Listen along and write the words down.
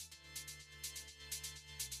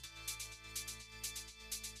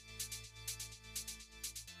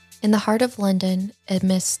In the heart of London,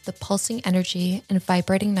 amidst the pulsing energy and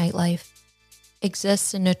vibrating nightlife,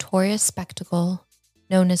 exists a notorious spectacle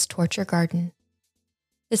known as Torture Garden.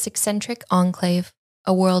 This eccentric enclave,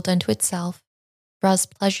 a world unto itself, draws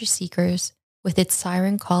pleasure seekers with its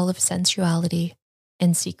siren call of sensuality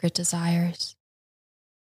and secret desires.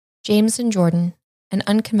 James and Jordan, an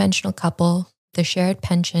unconventional couple with a shared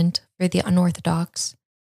penchant for the unorthodox,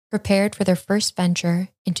 prepared for their first venture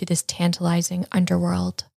into this tantalizing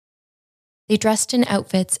underworld. They dressed in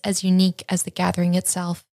outfits as unique as the gathering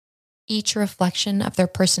itself, each a reflection of their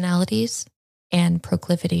personalities and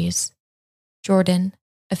proclivities. Jordan,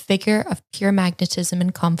 a figure of pure magnetism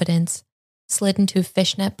and confidence, slid into a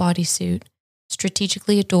fishnet bodysuit,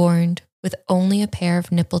 strategically adorned with only a pair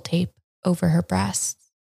of nipple tape over her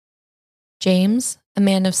breasts. James, a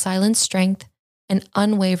man of silent strength and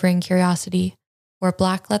unwavering curiosity, wore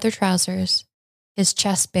black leather trousers, his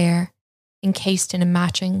chest bare, encased in a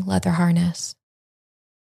matching leather harness.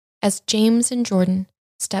 As James and Jordan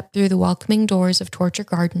stepped through the welcoming doors of Torture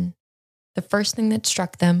Garden, the first thing that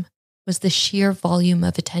struck them was the sheer volume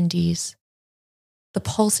of attendees. The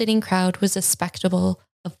pulsating crowd was a spectacle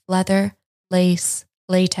of leather, lace,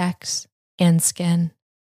 latex, and skin.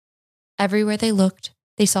 Everywhere they looked,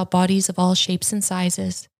 they saw bodies of all shapes and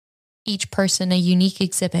sizes, each person a unique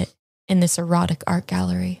exhibit in this erotic art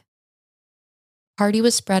gallery. The party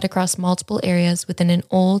was spread across multiple areas within an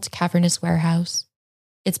old, cavernous warehouse,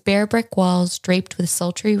 its bare brick walls draped with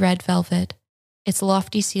sultry red velvet, its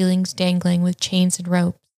lofty ceilings dangling with chains and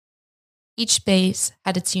ropes. Each space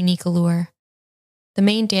had its unique allure. The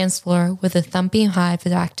main dance floor was a thumping hive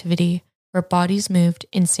of activity where bodies moved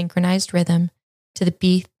in synchronized rhythm to the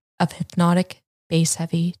beat of hypnotic,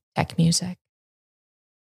 bass-heavy tech music.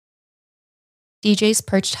 DJs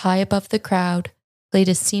perched high above the crowd played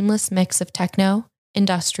a seamless mix of techno,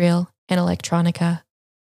 industrial, and electronica.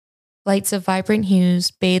 Lights of vibrant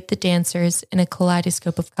hues bathed the dancers in a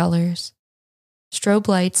kaleidoscope of colors. Strobe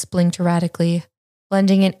lights blinked erratically,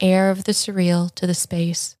 blending an air of the surreal to the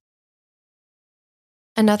space.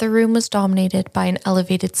 Another room was dominated by an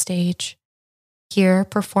elevated stage. Here,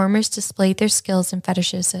 performers displayed their skills and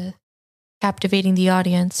fetishes, captivating the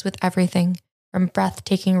audience with everything from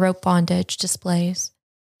breathtaking rope bondage displays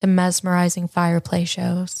to mesmerizing fireplay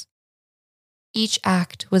shows. Each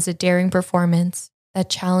act was a daring performance that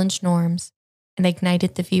challenged norms and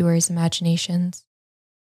ignited the viewers' imaginations.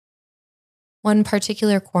 One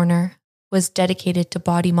particular corner was dedicated to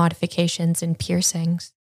body modifications and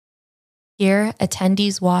piercings. Here,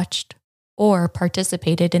 attendees watched or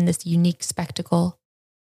participated in this unique spectacle,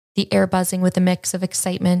 the air buzzing with a mix of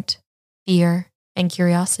excitement, fear, and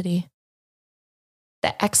curiosity.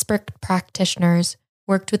 The expert practitioners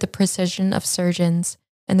worked with the precision of surgeons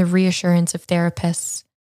and the reassurance of therapists,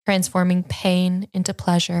 transforming pain into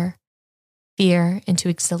pleasure, fear into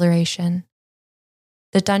exhilaration.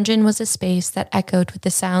 The dungeon was a space that echoed with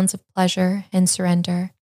the sounds of pleasure and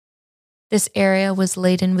surrender. This area was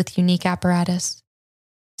laden with unique apparatus: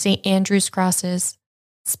 St. Andrew's crosses,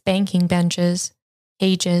 spanking benches,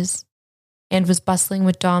 cages, and was bustling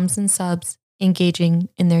with doms and subs engaging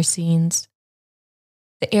in their scenes.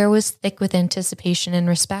 The air was thick with anticipation and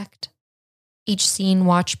respect, each scene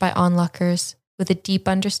watched by onlookers with a deep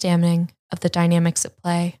understanding of the dynamics at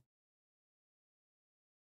play.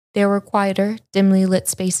 There were quieter, dimly lit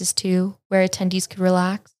spaces too, where attendees could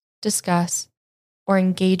relax, discuss, or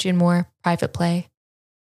engage in more private play.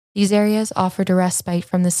 These areas offered a respite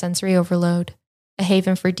from the sensory overload, a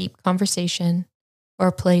haven for deep conversation, or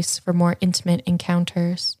a place for more intimate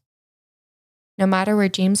encounters. No matter where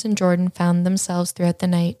James and Jordan found themselves throughout the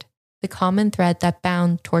night, the common thread that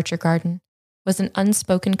bound Torture Garden was an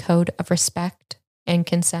unspoken code of respect and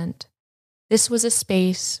consent. This was a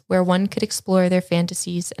space where one could explore their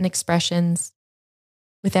fantasies and expressions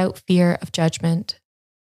without fear of judgment.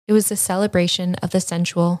 It was a celebration of the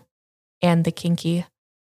sensual and the kinky,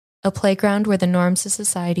 a playground where the norms of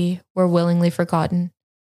society were willingly forgotten,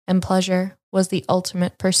 and pleasure was the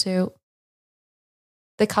ultimate pursuit.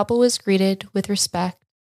 The couple was greeted with respect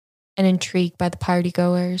and intrigued by the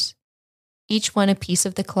partygoers, each one a piece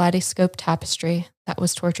of the kaleidoscope tapestry that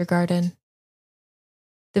was Torture Garden.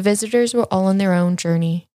 The visitors were all on their own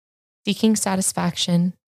journey, seeking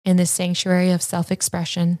satisfaction in this sanctuary of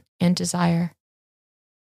self-expression and desire.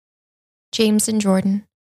 James and Jordan,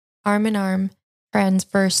 arm in arm,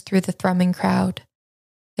 transversed through the thrumming crowd,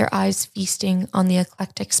 their eyes feasting on the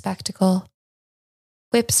eclectic spectacle.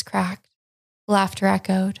 Whips cracked, laughter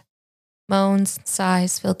echoed, moans and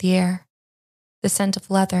sighs filled the air, the scent of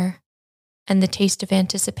leather, and the taste of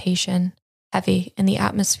anticipation heavy in the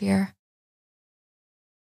atmosphere.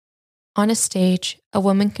 On a stage, a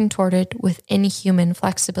woman contorted with inhuman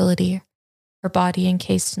flexibility, her body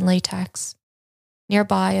encased in latex.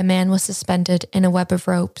 Nearby, a man was suspended in a web of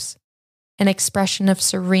ropes, an expression of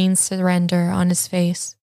serene surrender on his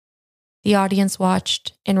face. The audience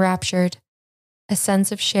watched, enraptured, a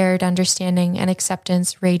sense of shared understanding and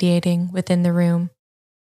acceptance radiating within the room.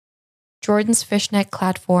 Jordan's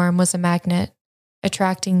fishnet-clad form was a magnet,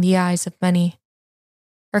 attracting the eyes of many.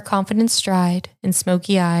 Her confident stride and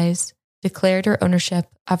smoky eyes declared her ownership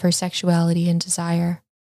of her sexuality and desire.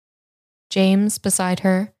 James, beside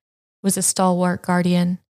her, was a stalwart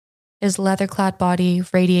guardian, his leather-clad body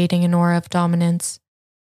radiating an aura of dominance,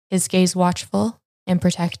 his gaze watchful and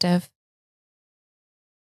protective.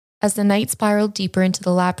 As the night spiraled deeper into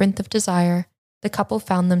the labyrinth of desire, the couple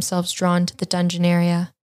found themselves drawn to the dungeon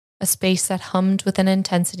area, a space that hummed with an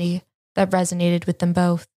intensity that resonated with them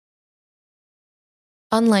both.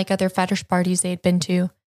 Unlike other fetish parties they had been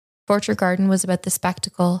to, Torture Garden was about the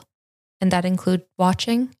spectacle, and that included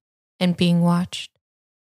watching and being watched.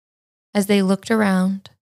 As they looked around,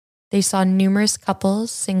 they saw numerous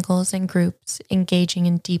couples, singles, and groups engaging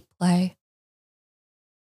in deep play.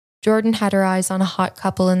 Jordan had her eyes on a hot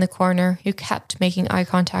couple in the corner who kept making eye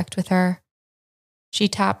contact with her. She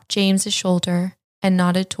tapped James's shoulder and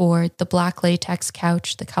nodded toward the black latex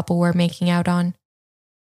couch the couple were making out on.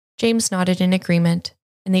 James nodded in agreement,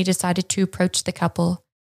 and they decided to approach the couple,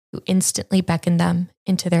 who instantly beckoned them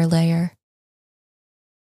into their lair.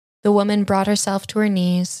 The woman brought herself to her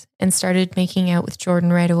knees and started making out with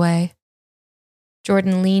Jordan right away.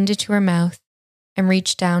 Jordan leaned into her mouth and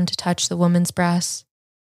reached down to touch the woman's breasts,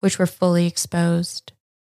 which were fully exposed.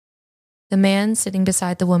 The man sitting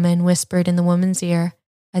beside the woman whispered in the woman's ear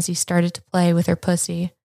as he started to play with her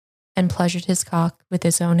pussy and pleasured his cock with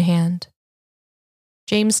his own hand.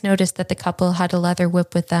 James noticed that the couple had a leather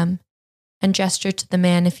whip with them and gestured to the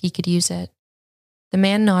man if he could use it. The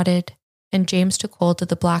man nodded, and James took hold of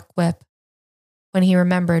the black whip when he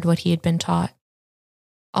remembered what he had been taught.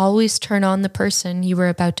 Always turn on the person you were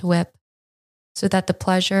about to whip so that the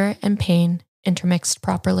pleasure and pain intermixed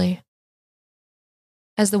properly.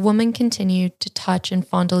 As the woman continued to touch and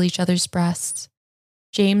fondle each other's breasts,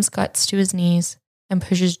 James gets to his knees and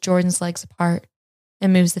pushes Jordan's legs apart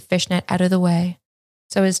and moves the fishnet out of the way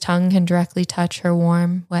so his tongue can directly touch her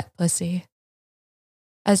warm, wet pussy.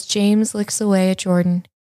 As James licks away at Jordan,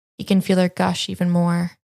 he can feel her gush even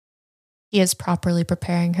more. He is properly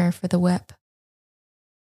preparing her for the whip.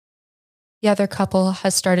 The other couple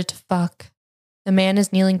has started to fuck. The man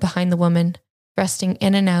is kneeling behind the woman, thrusting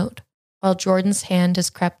in and out, while Jordan's hand has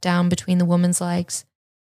crept down between the woman's legs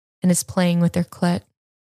and is playing with her clit.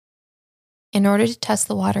 In order to test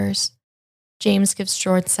the waters, James gives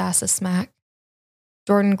Jordan's ass a smack.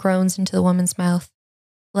 Jordan groans into the woman's mouth,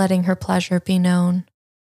 letting her pleasure be known.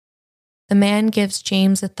 The man gives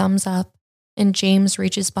James a thumbs up, and James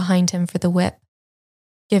reaches behind him for the whip,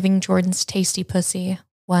 giving Jordan's tasty pussy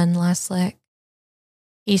one last lick.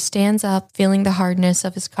 He stands up, feeling the hardness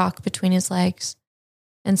of his cock between his legs,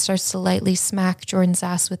 and starts to lightly smack Jordan's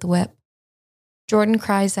ass with the whip. Jordan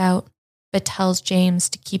cries out, but tells James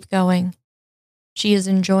to keep going. She is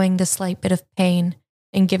enjoying the slight bit of pain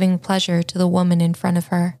and giving pleasure to the woman in front of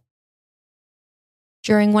her.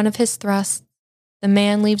 During one of his thrusts, the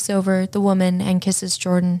man leaps over the woman and kisses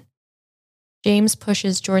Jordan. James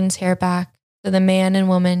pushes Jordan's hair back so the man and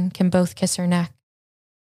woman can both kiss her neck.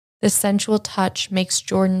 The sensual touch makes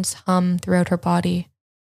Jordan's hum throughout her body.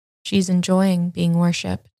 She's enjoying being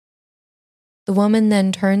worshipped. The woman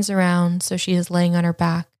then turns around so she is laying on her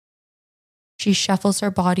back. She shuffles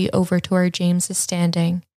her body over to where James is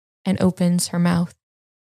standing and opens her mouth.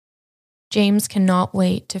 James cannot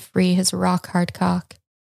wait to free his rock-hard cock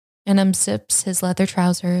and unzips his leather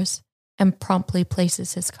trousers and promptly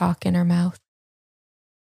places his cock in her mouth.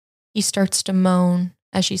 He starts to moan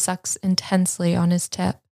as she sucks intensely on his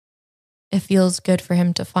tip. It feels good for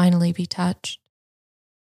him to finally be touched.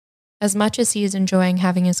 As much as he is enjoying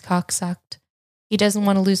having his cock sucked, he doesn't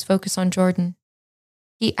want to lose focus on Jordan.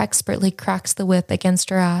 He expertly cracks the whip against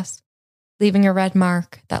her ass, leaving a red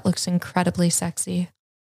mark that looks incredibly sexy.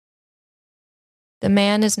 The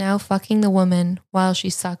man is now fucking the woman while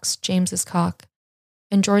she sucks James's cock,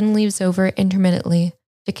 and Jordan leaves over intermittently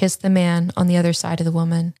to kiss the man on the other side of the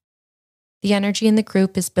woman. The energy in the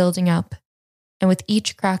group is building up, and with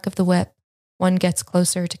each crack of the whip, one gets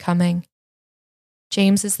closer to coming.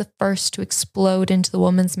 James is the first to explode into the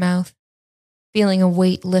woman's mouth, feeling a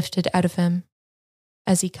weight lifted out of him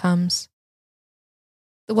as he comes.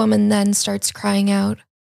 The woman then starts crying out,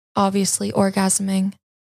 obviously orgasming.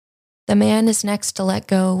 The man is next to let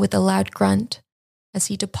go with a loud grunt as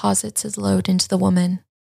he deposits his load into the woman.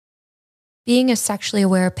 Being a sexually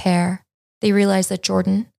aware pair, they realize that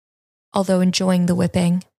Jordan, although enjoying the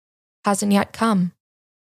whipping, hasn't yet come.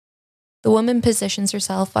 The woman positions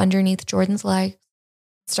herself underneath Jordan's legs,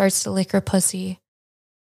 starts to lick her pussy,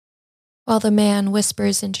 while the man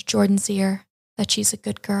whispers into Jordan's ear that she's a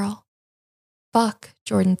good girl. Fuck,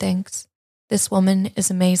 Jordan thinks. This woman is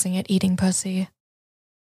amazing at eating pussy.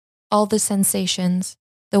 All the sensations,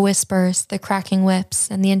 the whispers, the cracking whips,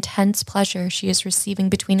 and the intense pleasure she is receiving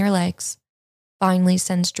between her legs finally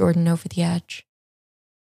sends Jordan over the edge.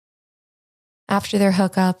 After their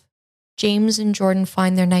hookup, James and Jordan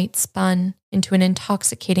find their night spun into an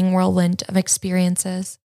intoxicating whirlwind of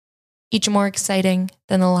experiences, each more exciting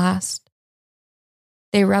than the last.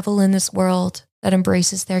 They revel in this world that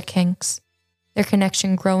embraces their kinks, their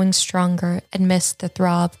connection growing stronger amidst the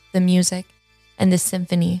throb, the music, and the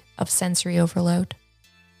symphony of sensory overload.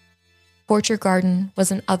 Torture Garden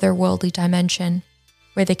was an otherworldly dimension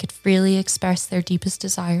where they could freely express their deepest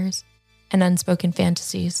desires and unspoken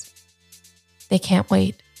fantasies. They can't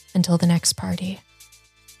wait until the next party.